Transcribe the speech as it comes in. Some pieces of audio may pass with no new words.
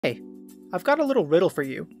I've got a little riddle for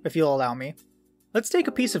you, if you'll allow me. Let's take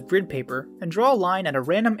a piece of grid paper and draw a line at a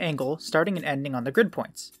random angle starting and ending on the grid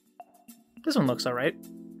points. This one looks alright.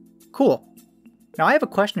 Cool. Now I have a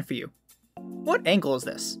question for you. What angle is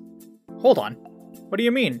this? Hold on. What do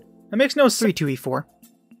you mean? That makes no sense. 32E4.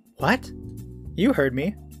 What? You heard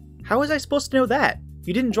me. How was I supposed to know that?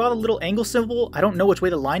 You didn't draw the little angle symbol, I don't know which way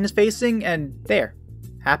the line is facing, and there.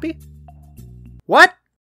 Happy? What?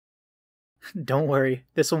 Don't worry,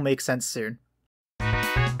 this will make sense soon.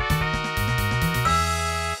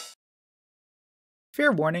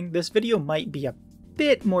 Fair warning, this video might be a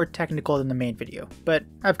bit more technical than the main video, but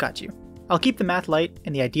I've got you. I'll keep the math light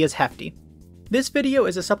and the ideas hefty. This video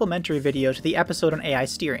is a supplementary video to the episode on AI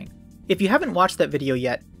steering. If you haven't watched that video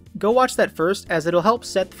yet, go watch that first as it'll help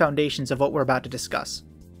set the foundations of what we're about to discuss.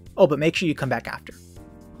 Oh, but make sure you come back after.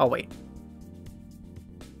 I'll wait.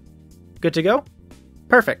 Good to go?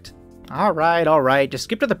 Perfect. Alright, just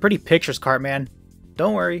skip to the pretty pictures, Cartman.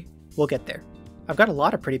 Don't worry, we'll get there. I've got a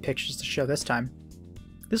lot of pretty pictures to show this time.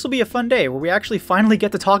 This will be a fun day where we actually finally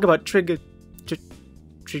get to talk about kart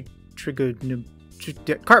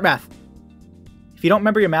math. If you don't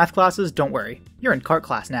remember your math classes, don't worry. You're in kart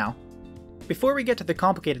class now. Before we get to the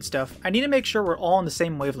complicated stuff, I need to make sure we're all on the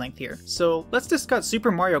same wavelength here, so let's discuss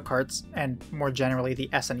Super Mario Kart's, and more generally the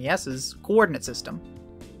SNES's, coordinate system.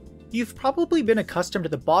 You've probably been accustomed to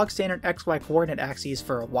the bog standard XY coordinate axes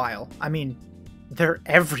for a while. I mean, they're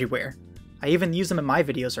everywhere. I even use them in my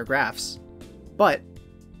videos or graphs. But,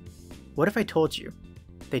 what if I told you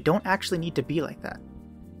they don't actually need to be like that?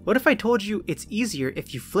 What if I told you it's easier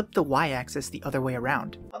if you flip the y-axis the other way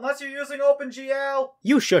around? Unless you're using OpenGL!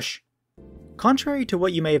 You shush! Contrary to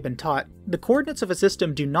what you may have been taught, the coordinates of a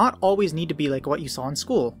system do not always need to be like what you saw in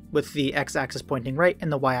school, with the x-axis pointing right and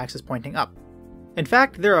the y-axis pointing up. In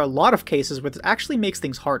fact, there are a lot of cases where this actually makes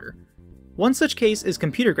things harder. One such case is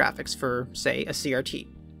computer graphics for, say, a CRT.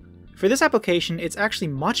 For this application, it's actually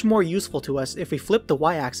much more useful to us if we flip the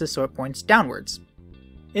y-axis so it points downwards.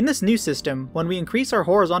 In this new system, when we increase our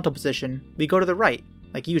horizontal position, we go to the right,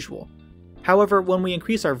 like usual. However, when we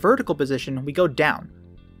increase our vertical position, we go down.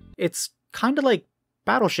 It's kinda like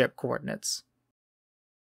battleship coordinates.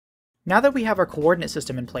 Now that we have our coordinate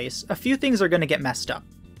system in place, a few things are going to get messed up.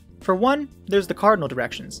 For one, there's the cardinal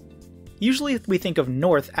directions. Usually we think of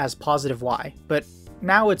north as positive y, but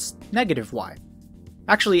now it's negative y.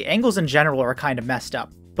 Actually, angles in general are kind of messed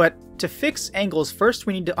up, but to fix angles first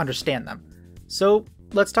we need to understand them. So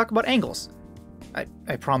let's talk about angles. I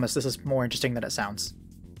promise this is more interesting than it sounds.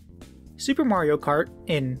 Super Mario Kart,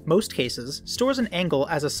 in most cases, stores an angle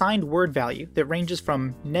as a signed word value that ranges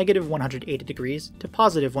from negative 180 degrees to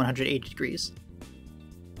positive 180 degrees.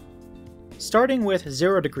 Starting with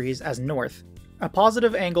 0 degrees as north, a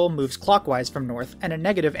positive angle moves clockwise from north and a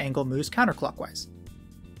negative angle moves counterclockwise.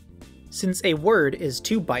 Since a word is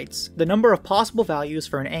 2 bytes, the number of possible values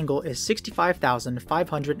for an angle is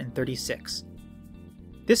 65,536.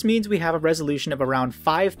 This means we have a resolution of around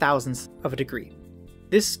 5,000ths of a degree.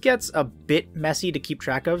 This gets a bit messy to keep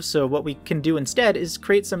track of, so what we can do instead is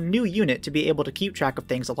create some new unit to be able to keep track of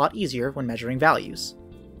things a lot easier when measuring values.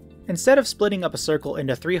 Instead of splitting up a circle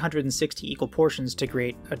into 360 equal portions to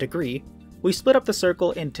create a degree, we split up the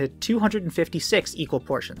circle into 256 equal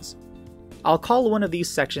portions. I'll call one of these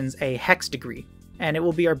sections a hex degree, and it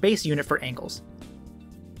will be our base unit for angles.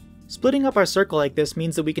 Splitting up our circle like this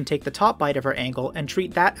means that we can take the top byte of our angle and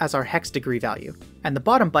treat that as our hex degree value, and the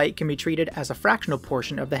bottom byte can be treated as a fractional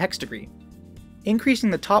portion of the hex degree. Increasing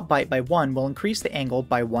the top byte by 1 will increase the angle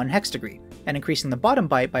by 1 hex degree, and increasing the bottom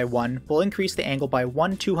byte by 1 will increase the angle by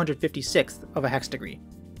 1/256th of a hex degree.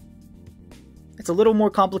 It's a little more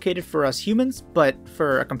complicated for us humans, but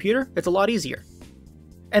for a computer, it's a lot easier.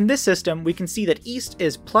 In this system, we can see that east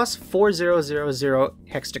is plus 4000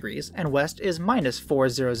 hex degrees, and west is minus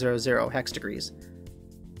 4000 hex degrees.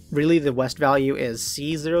 Really, the west value is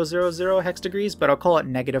C000 hex degrees, but I'll call it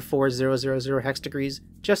negative 4000 hex degrees,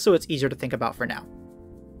 just so it's easier to think about for now.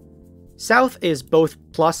 South is both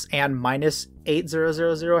plus and minus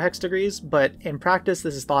 8000 hex degrees, but in practice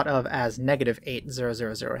this is thought of as negative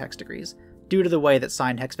 8000 hex degrees, due to the way that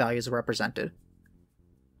signed hex values are represented.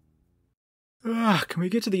 Can we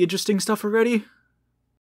get to the interesting stuff already?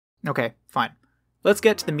 Okay, fine. Let's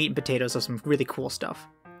get to the meat and potatoes of some really cool stuff.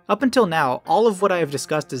 Up until now, all of what I have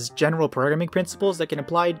discussed is general programming principles that can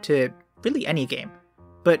apply to really any game.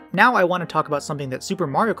 But now I want to talk about something that Super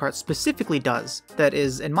Mario Kart specifically does that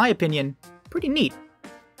is, in my opinion, pretty neat.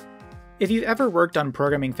 If you've ever worked on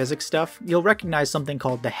programming physics stuff, you'll recognize something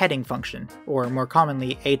called the heading function, or more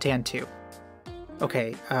commonly, ATAN2.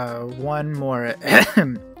 Okay, one more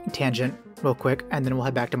tangent real quick, and then we'll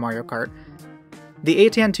head back to Mario Kart. The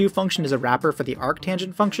Arctangent function is a wrapper for the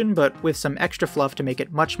Arctangent function, but with some extra fluff to make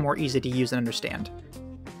it much more easy to use and understand.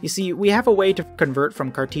 You see, we have a way to convert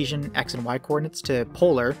from Cartesian x and y coordinates to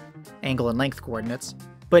polar, angle and length coordinates,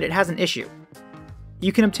 but it has an issue.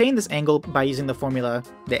 You can obtain this angle by using the formula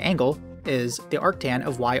the angle is the arctan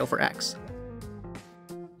of y over x.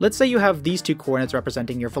 Let's say you have these two coordinates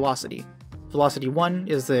representing your velocity. Velocity 1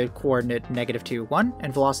 is the coordinate -2, 1,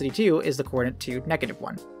 and velocity 2 is the coordinate 2,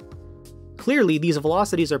 -1. Clearly, these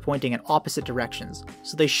velocities are pointing in opposite directions,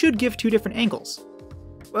 so they should give two different angles.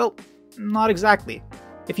 Well, not exactly.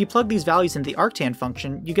 If you plug these values into the arctan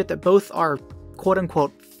function, you get that both are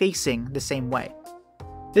quote-unquote facing the same way.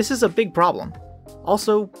 This is a big problem.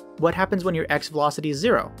 Also, what happens when your x velocity is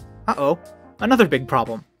 0? Uh-oh, another big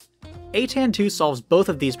problem. Arctangent solves both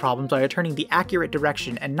of these problems by returning the accurate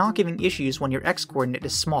direction and not giving issues when your x-coordinate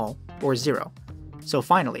is small, or 0. So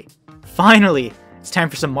finally, it's time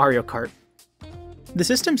for some Mario Kart. The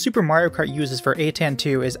system Super Mario Kart uses for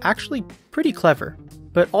Arctangent is actually pretty clever,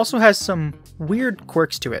 but also has some weird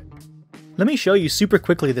quirks to it. Let me show you super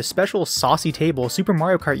quickly the special saucy table Super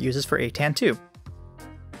Mario Kart uses for Arctangent.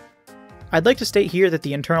 I'd like to state here that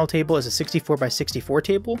the internal table is a 64 by 64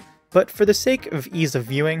 table, but for the sake of ease of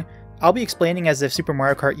viewing, I'll be explaining as if Super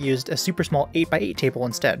Mario Kart used a super small 8 by 8 table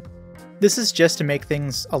instead. This is just to make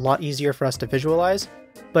things a lot easier for us to visualize,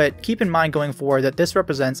 but keep in mind going forward that this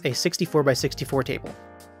represents a 64 by 64 table.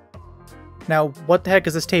 Now, what the heck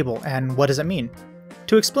is this table, and what does it mean?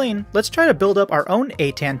 To explain, let's try to build up our own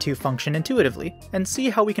Arctangent function intuitively, and see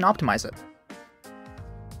how we can optimize it.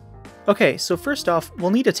 Okay, so first off, we'll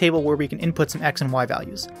need a table where we can input some x and y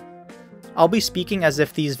values. I'll be speaking as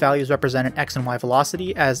if these values represent an x and y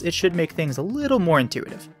velocity, as it should make things a little more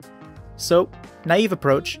intuitive. So, naive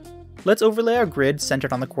approach, let's overlay our grid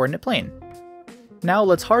centered on the coordinate plane. Now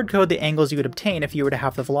let's hardcode the angles you would obtain if you were to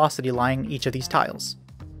have the velocity lying in each of these tiles.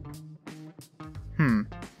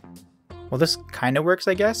 Well, this kinda works,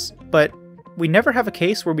 I guess, but we never have a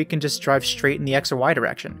case where we can just drive straight in the x or y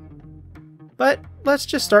direction. But let's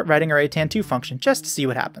just start writing our Arctangent function just to see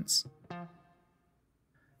what happens.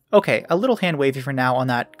 Okay, a little hand wavy for now on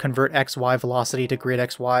that convert xy velocity to grid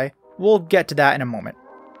xy. We'll get to that in a moment.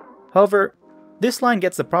 However, this line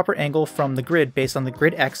gets the proper angle from the grid based on the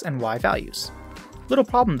grid x and y values. Little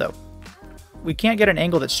problem though. We can't get an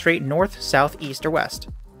angle that's straight north, south, east, or west.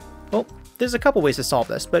 Well, there's a couple ways to solve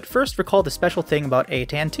this, but first recall the special thing about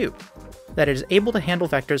Arctangent, that it is able to handle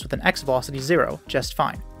vectors with an x velocity 0 just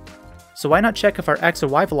fine. So why not check if our x or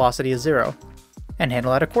y velocity is 0, and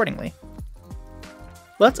handle that accordingly.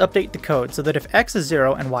 Let's update the code so that if x is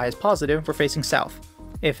 0 and y is positive, we're facing south.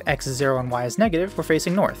 If x is 0 and y is negative, we're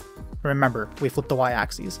facing north. Remember, we flipped the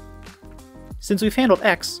y-axes. Since we've handled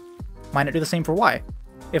x, why not do the same for y?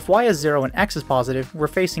 If y is 0 and x is positive, we're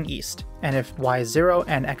facing east, and if y is 0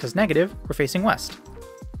 and x is negative, we're facing west.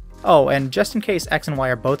 Oh, and just in case x and y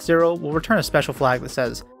are both 0, we'll return a special flag that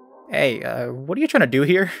says, hey, what are you trying to do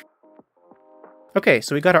here? Okay,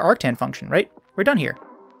 so we got our arctan function, right? We're done here.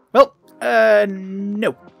 Well,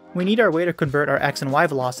 no. We need our way to convert our x and y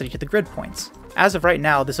velocity to the grid points. As of right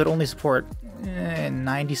now, this would only support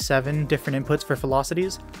 97 different inputs for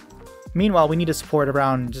velocities. Meanwhile, we need to support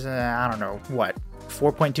around, I don't know, what,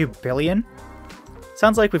 4.2 billion?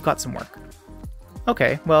 Sounds like we've got some work.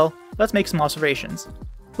 Okay, well, let's make some observations.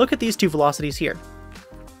 Look at these two velocities here.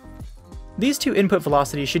 These two input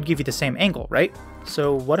velocities should give you the same angle, right?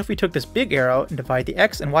 So what if we took this big arrow and divide the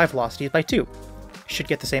x and y velocities by 2? Should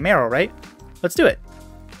get the same arrow, right? Let's do it.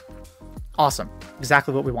 Awesome,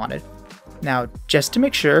 exactly what we wanted. Now, just to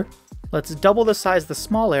make sure, let's double the size of the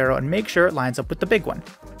small arrow and make sure it lines up with the big one.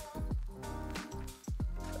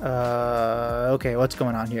 Okay, what's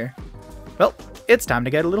going on here? Well, it's time to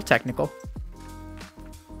get a little technical.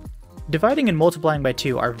 Dividing and multiplying by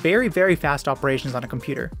 2 are very, very fast operations on a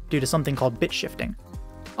computer due to something called bit shifting.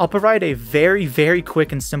 I'll provide a very, very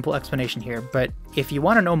quick and simple explanation here, but if you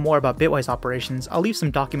want to know more about bitwise operations, I'll leave some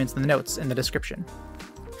documents in the notes in the description.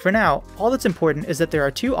 For now, all that's important is that there are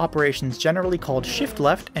two operations generally called shift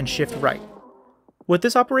left and shift right. What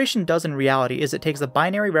this operation does in reality is it takes the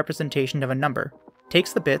binary representation of a number,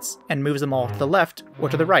 takes the bits, and moves them all to the left or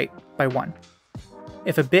to the right by 1.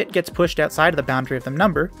 If a bit gets pushed outside of the boundary of the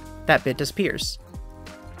number, that bit disappears.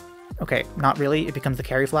 Okay, not really, it becomes the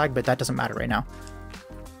carry flag, but that doesn't matter right now.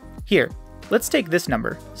 Here, let's take this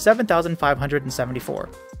number, 7,574,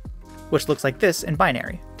 which looks like this in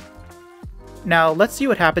binary. Now, let's see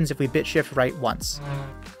what happens if we bit shift right once.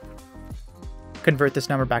 Convert this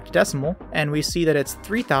number back to decimal, and we see that it's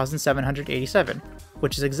 3,787,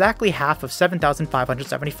 which is exactly half of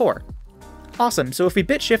 7,574. Awesome, so if we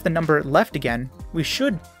bit shift the number left again, we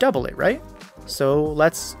should double it, right? So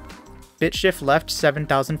let's bit shift left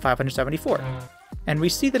 7,574. And we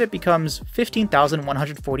see that it becomes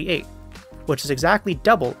 15,148, which is exactly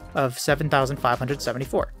double of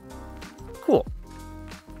 7,574. Cool.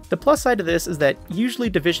 The plus side of this is that usually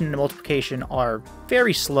division and multiplication are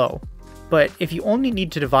very slow, but if you only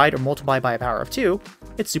need to divide or multiply by a power of 2,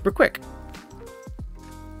 it's super quick.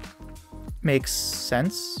 Makes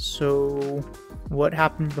sense. So what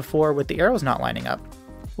happened before with the arrows not lining up?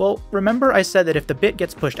 Well, remember I said that if the bit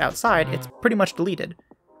gets pushed outside, it's pretty much deleted.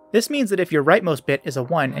 This means that if your rightmost bit is a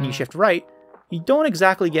 1 and you shift right, you don't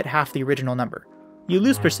exactly get half the original number. You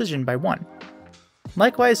lose precision by 1.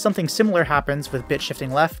 Likewise, something similar happens with bit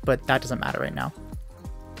shifting left, but that doesn't matter right now.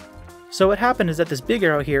 So what happened is that this big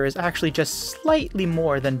arrow here is actually just slightly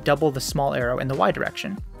more than double the small arrow in the Y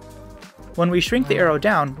direction. When we shrink the arrow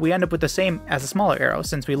down, we end up with the same as the smaller arrow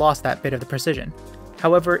since we lost that bit of the precision.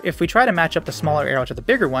 However, if we try to match up the smaller arrow to the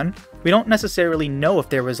bigger one, we don't necessarily know if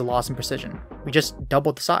there was a loss in precision. We just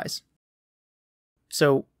doubled the size.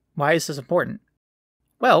 So why is this important?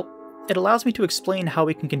 Well, it allows me to explain how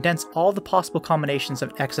we can condense all the possible combinations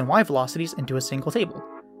of x and y velocities into a single table,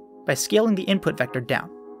 by scaling the input vector down.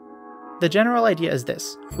 The general idea is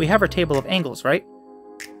this: we have our table of angles, right?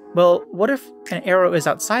 Well, what if an arrow is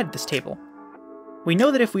outside of this table? We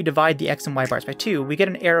know that if we divide the x and y bars by 2, we get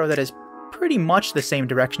an arrow that is pretty much the same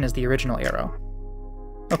direction as the original arrow.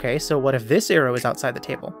 Okay, so what if this arrow is outside the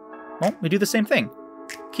table? Well, we do the same thing.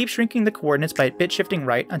 Keep shrinking the coordinates by bit shifting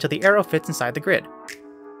right until the arrow fits inside the grid.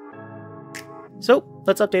 So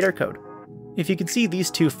let's update our code. If you can see these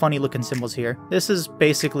two funny looking symbols here, this is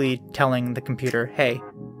basically telling the computer, hey,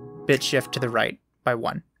 bit shift to the right by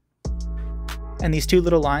 1. And these two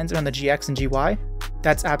little lines around the gx and gy,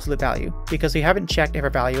 that's absolute value, because we haven't checked if our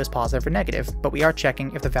value is positive or negative, but we are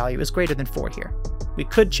checking if the value is greater than 4 here. We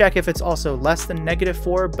could check if it's also less than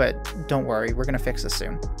 -4, but don't worry, we're going to fix this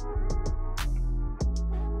soon.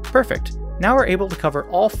 Perfect. Now we're able to cover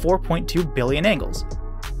all 4.2 billion angles.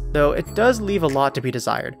 Though it does leave a lot to be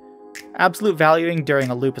desired. Absolute valuing during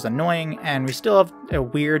a loop is annoying, and we still have a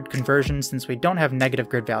weird conversion since we don't have negative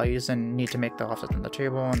grid values and need to make the offset in the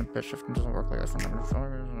table, and bit shifting doesn't work like that for negative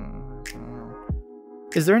values.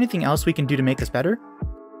 Is there anything else we can do to make this better?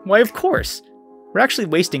 Why, of course! We're actually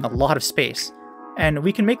wasting a lot of space, and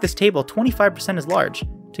we can make this table 25% as large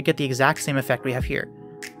to get the exact same effect we have here.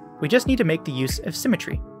 We just need to make the use of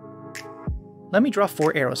symmetry. Let me draw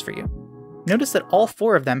 4 arrows for you. Notice that all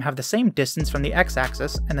 4 of them have the same distance from the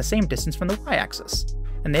x-axis and the same distance from the y-axis.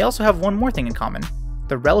 And they also have one more thing in common,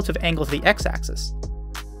 the relative angle to the x-axis.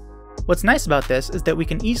 What's nice about this is that we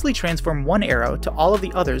can easily transform one arrow to all of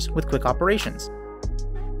the others with quick operations.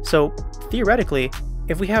 So, theoretically,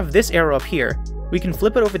 if we have this arrow up here, we can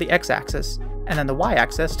flip it over the x-axis, and then the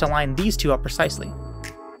y-axis to line these two up precisely.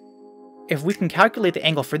 If we can calculate the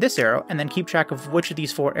angle for this arrow and then keep track of which of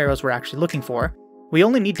these 4 arrows we're actually looking for, we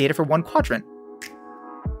only need data for one quadrant.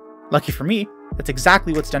 Lucky for me, that's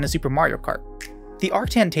exactly what's done in Super Mario Kart. The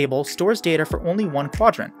Arctangent table stores data for only one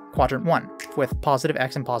quadrant, quadrant 1, with positive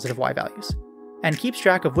x and positive y values, and keeps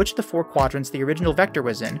track of which of the 4 quadrants the original vector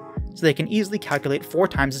was in, so they can easily calculate 4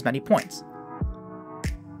 times as many points.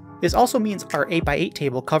 This also means our 8x8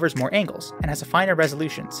 table covers more angles, and has a finer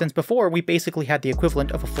resolution, since before we basically had the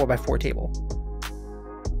equivalent of a 4x4 table.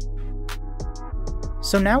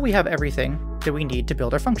 So now we have everything that we need to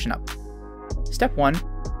build our function up. Step 1,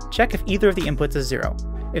 check if either of the inputs is 0.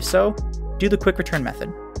 If so, do the quick return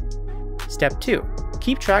method. Step 2,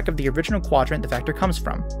 keep track of the original quadrant the vector comes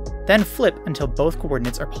from, then flip until both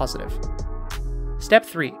coordinates are positive. Step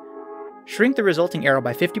 3, shrink the resulting arrow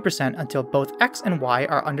by 50% until both x and y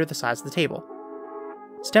are under the size of the table.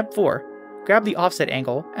 Step 4, grab the offset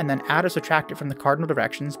angle and then add or subtract it from the cardinal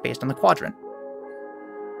directions based on the quadrant.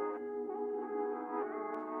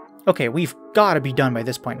 Okay, we've gotta be done by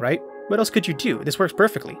this point, right? What else could you do? This works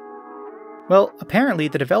perfectly. Well, apparently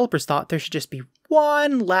the developers thought there should just be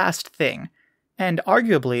one last thing, and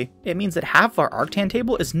arguably, it means that half of our Arctangent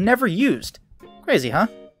table is never used. Crazy, huh?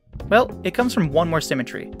 Well, it comes from one more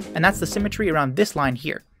symmetry, and that's the symmetry around this line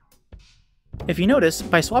here. If you notice,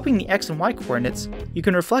 by swapping the x and y coordinates, you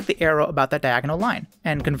can reflect the arrow about that diagonal line,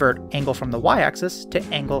 and convert angle from the y-axis to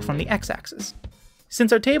angle from the x-axis.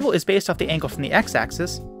 Since our table is based off the angle from the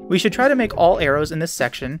x-axis, we should try to make all arrows in this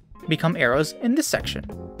section become arrows in this section.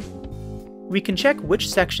 We can check which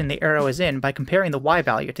section the arrow is in by comparing the y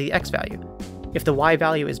value to the x value. If the y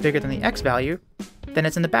value is bigger than the x value, then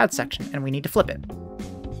it's in the bad section and we need to flip it.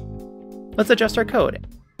 Let's adjust our code.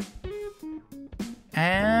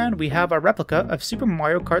 And we have our replica of Super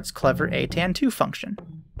Mario Kart's clever ATAN2 function.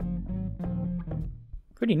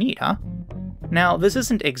 Pretty neat, huh? Now, this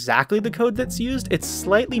isn't exactly the code that's used, it's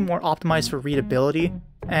slightly more optimized for readability,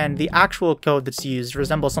 and the actual code that's used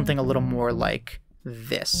resembles something a little more like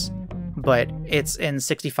this. But it's in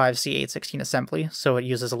 65C816 assembly, so it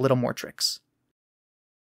uses a little more tricks.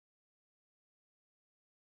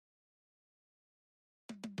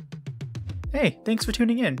 Hey, thanks for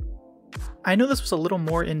tuning in. I know this was a little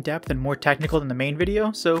more in-depth and more technical than the main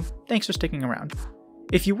video, so thanks for sticking around.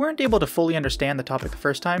 If you weren't able to fully understand the topic the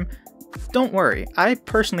first time, don't worry, I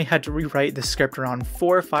personally had to rewrite this script around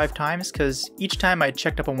 4 or 5 times because each time I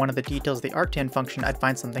checked up on one of the details of the Arctangent function I'd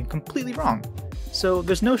find something completely wrong. So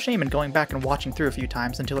there's no shame in going back and watching through a few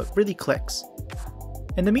times until it really clicks.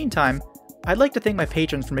 In the meantime, I'd like to thank my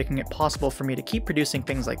patrons for making it possible for me to keep producing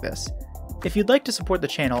things like this. If you'd like to support the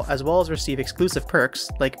channel as well as receive exclusive perks,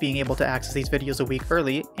 like being able to access these videos a week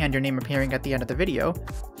early and your name appearing at the end of the video,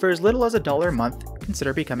 for as little as $1 a month,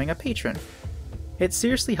 consider becoming a patron. It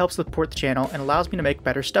seriously helps support the channel and allows me to make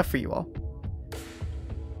better stuff for you all.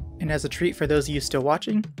 And as a treat for those of you still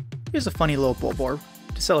watching, here's a funny little billboard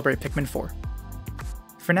to celebrate Pikmin 4.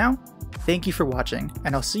 For now, thank you for watching,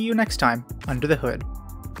 and I'll see you next time under the hood.